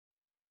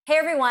Hey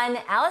everyone,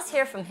 Alice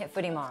here from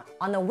Foodie.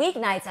 On the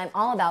weeknights, I'm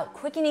all about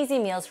quick and easy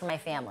meals for my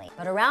family.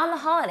 But around the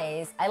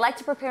holidays, I like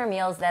to prepare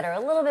meals that are a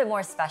little bit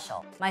more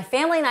special. My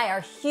family and I are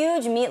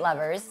huge meat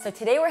lovers, so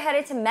today we're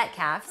headed to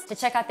Metcalfe's to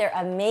check out their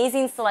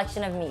amazing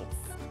selection of meats.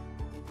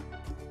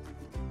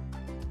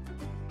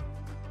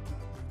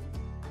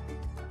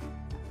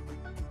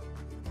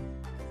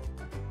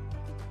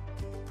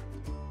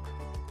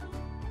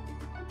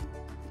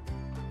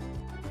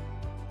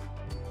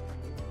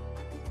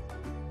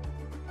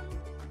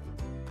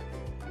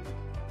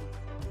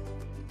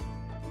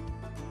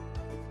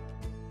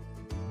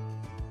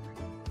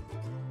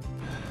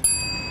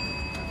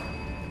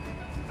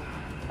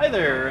 Hi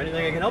there,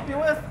 anything I can help you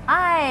with?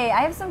 Hi,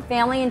 I have some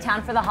family in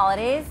town for the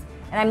holidays,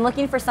 and I'm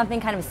looking for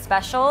something kind of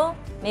special,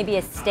 maybe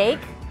a steak.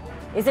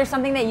 Is there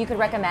something that you could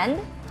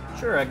recommend?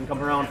 Sure, I can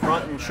come around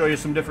front and show you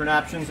some different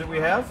options that we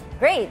have.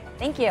 Great,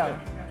 thank you. Okay.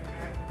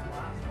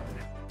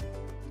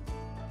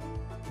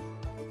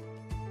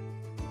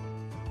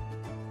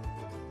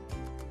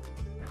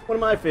 One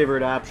of my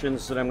favorite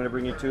options that I'm going to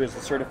bring you to is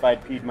the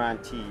certified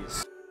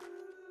Piedmontese.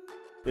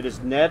 It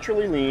is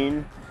naturally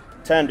lean,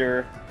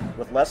 tender,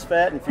 with less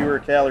fat and fewer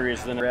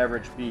calories than your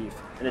average beef.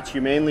 And it's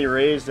humanely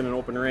raised in an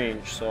open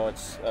range, so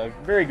it's a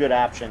very good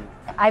option.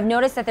 I've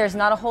noticed that there's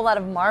not a whole lot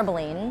of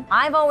marbling.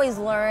 I've always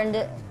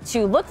learned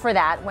to look for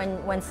that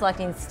when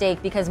selecting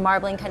steak because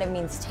marbling kind of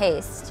means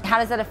taste. How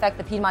does that affect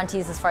the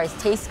Piedmontese as far as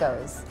taste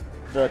goes?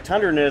 The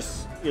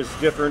tenderness is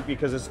different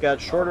because it's got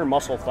shorter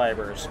muscle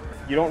fibers.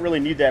 You don't really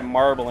need that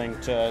marbling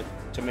to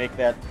make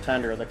that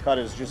tender. The cut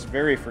is just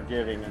very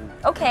forgiving.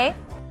 Okay.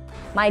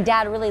 My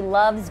dad really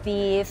loves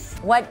beef.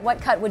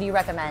 What cut would you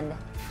recommend?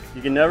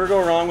 You can never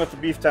go wrong with the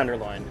beef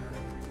tenderloin.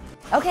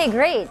 Okay,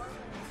 great.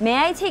 May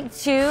I take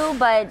two,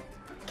 but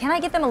can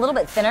I get them a little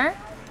bit thinner?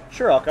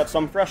 Sure, I'll cut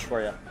some fresh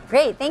for you.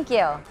 Great, thank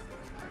you.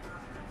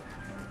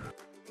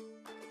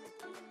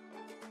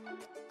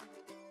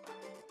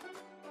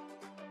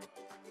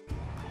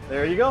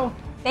 There you go.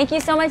 Thank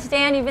you so much,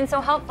 Dan. You've been so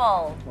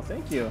helpful. Well,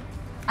 thank you.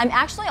 I'm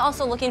actually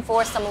also looking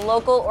for some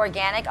local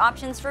organic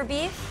options for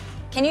beef.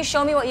 Can you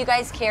show me what you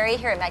guys carry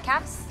here at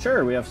Metcalfe's?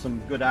 Sure, we have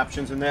some good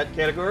options in that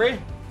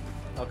category.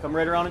 I'll come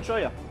right around and show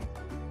you.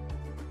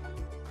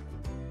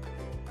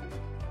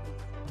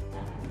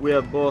 We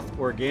have both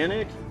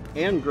organic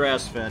and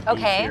grass-fed beef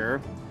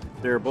here.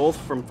 They're both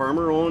from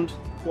farmer-owned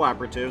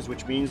cooperatives,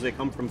 which means they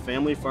come from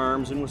family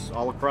farms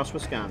all across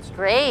Wisconsin.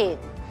 Great.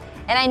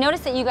 And I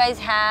noticed that you guys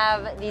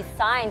have these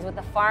signs with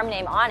the farm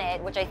name on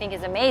it, which I think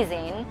is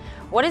amazing.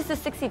 What does the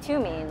 62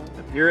 mean?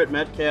 Here at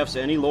Metcalfe's,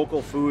 any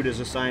local food is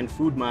assigned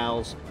food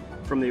miles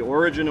from the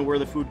origin of where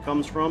the food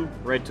comes from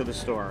right to the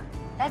store.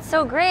 That's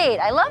so great.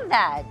 I love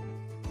that.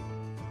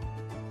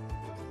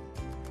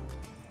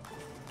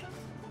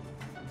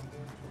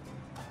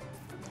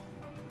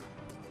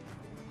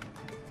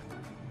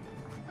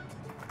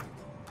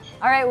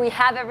 All right, we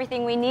have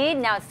everything we need.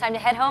 Now it's time to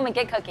head home and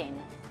get cooking.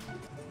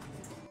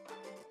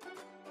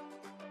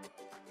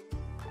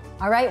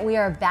 All right, we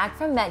are back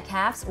from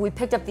Metcalfe's. We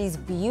picked up these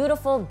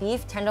beautiful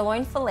beef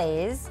tenderloin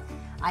fillets.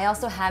 I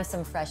also have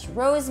some fresh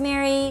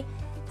rosemary,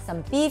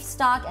 some beef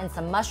stock and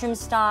some mushroom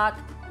stock,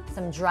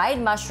 some dried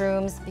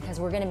mushrooms because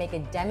we're gonna make a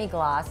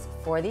demi-glace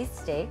for these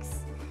steaks.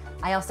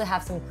 I also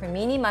have some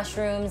cremini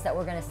mushrooms that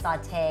we're gonna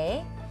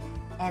saute,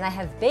 and I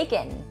have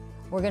bacon.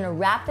 We're gonna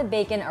wrap the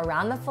bacon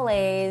around the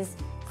fillets,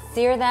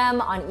 sear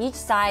them on each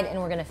side, and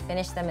we're gonna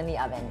finish them in the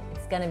oven.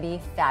 It's gonna be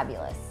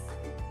fabulous.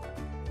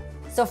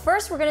 So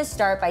first we're gonna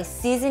start by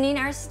seasoning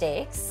our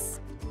steaks,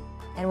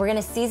 and we're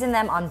gonna season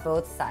them on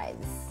both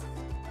sides.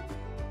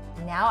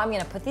 Now I'm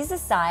gonna put these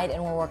aside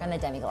and we'll work on the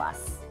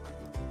demi-glace.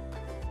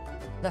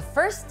 The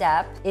first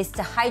step is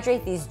to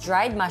hydrate these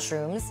dried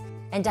mushrooms,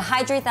 and to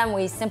hydrate them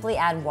we simply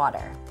add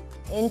water.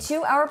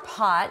 Into our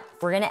pot,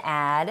 we're gonna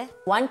add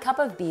 1 cup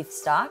of beef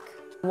stock,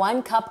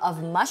 1 cup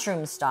of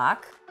mushroom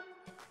stock,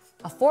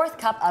 a 1/4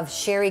 cup of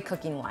sherry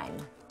cooking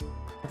wine.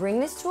 Bring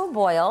this to a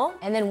boil,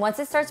 and then once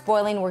it starts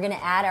boiling, we're gonna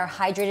add our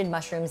hydrated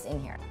mushrooms in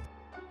here.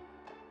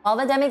 While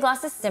the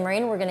demi-glace is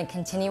simmering, we're gonna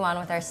continue on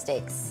with our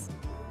steaks.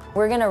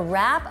 We're gonna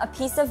wrap a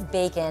piece of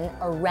bacon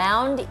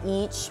around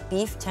each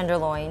beef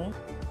tenderloin.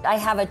 I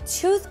have a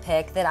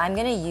toothpick that I'm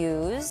gonna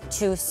use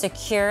to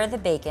secure the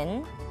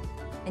bacon.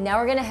 And now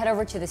we're gonna head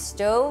over to the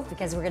stove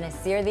because we're gonna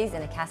sear these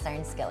in a cast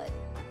iron skillet.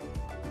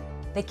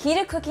 The key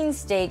to cooking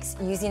steaks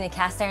using a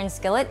cast iron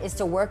skillet is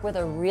to work with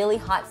a really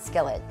hot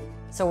skillet.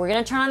 So we're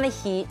gonna turn on the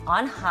heat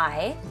on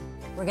high.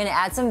 We're gonna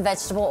add some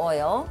vegetable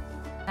oil.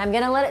 I'm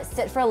gonna let it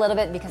sit for a little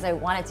bit because I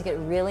want it to get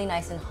really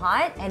nice and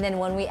hot. And then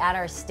when we add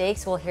our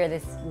steaks, we'll hear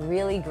this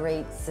really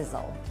great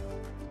sizzle.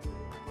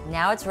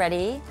 Now it's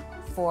ready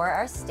for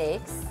our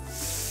steaks.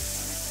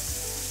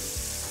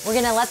 We're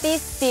gonna let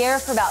these sear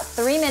for about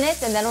 3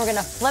 minutes, and then we're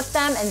gonna flip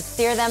them and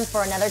sear them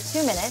for another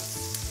 2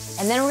 minutes.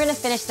 And then we're gonna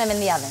finish them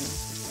in the oven.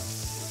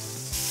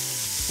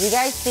 You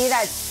guys see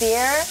that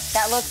sear?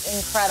 That looks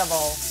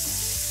incredible.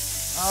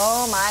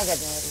 Oh my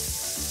goodness.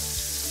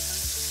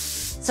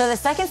 So the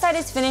second side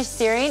is finished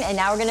searing, and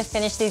now we're gonna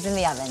finish these in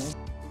the oven.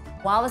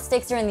 While the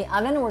steaks are in the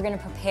oven, we're gonna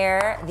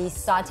prepare these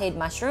sauteed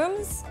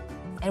mushrooms,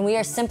 and we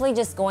are simply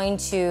just going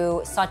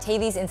to saute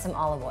these in some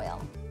olive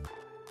oil.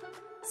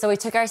 So we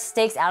took our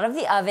steaks out of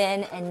the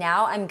oven, and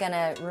now I'm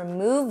gonna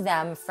remove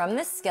them from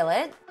the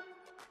skillet.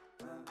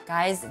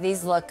 Guys,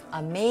 these look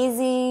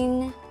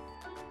amazing.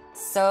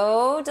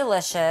 So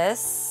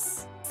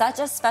delicious. Such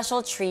a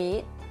special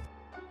treat.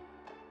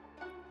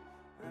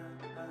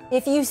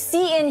 If you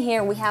see in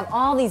here, we have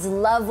all these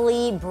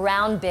lovely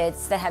brown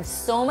bits that have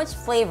so much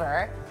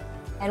flavor,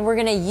 and we're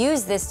gonna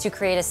use this to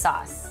create a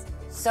sauce.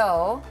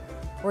 So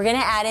we're gonna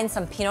add in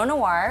some Pinot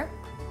Noir.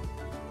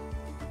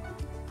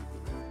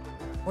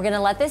 We're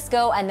gonna let this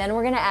go, and then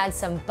we're gonna add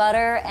some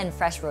butter and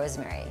fresh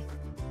rosemary.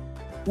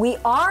 We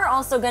are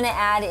also gonna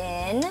add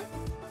in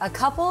a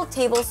couple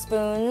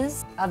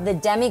tablespoons of the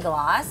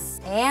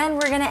demi-glace, and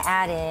we're gonna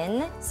add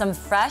in some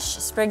fresh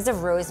sprigs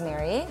of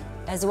rosemary,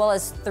 as well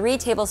as 3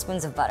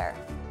 tablespoons of butter.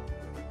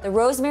 The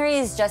rosemary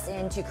is just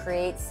in to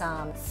create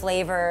some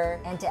flavor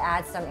and to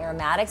add some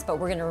aromatics, but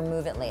we're gonna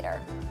remove it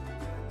later.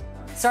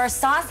 So our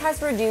sauce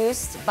has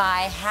reduced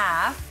by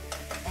half,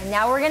 and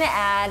now we're gonna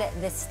add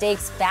the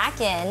steaks back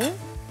in,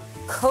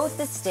 coat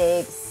the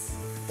steaks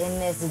in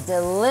this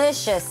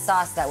delicious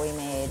sauce that we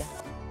made.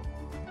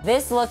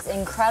 This looks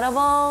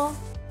incredible.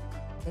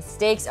 The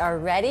steaks are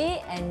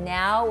ready, and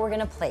now we're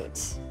gonna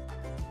plate.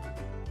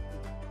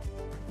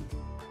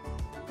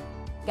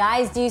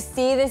 Guys, do you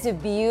see this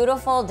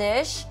beautiful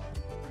dish?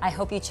 I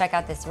hope you check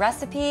out this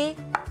recipe.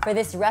 For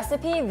this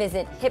recipe,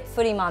 visit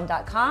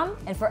hipfoodiemom.com,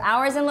 and for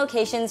hours and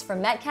locations for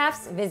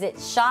Metcalfe's, visit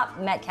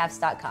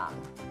shopmetcalfes.com.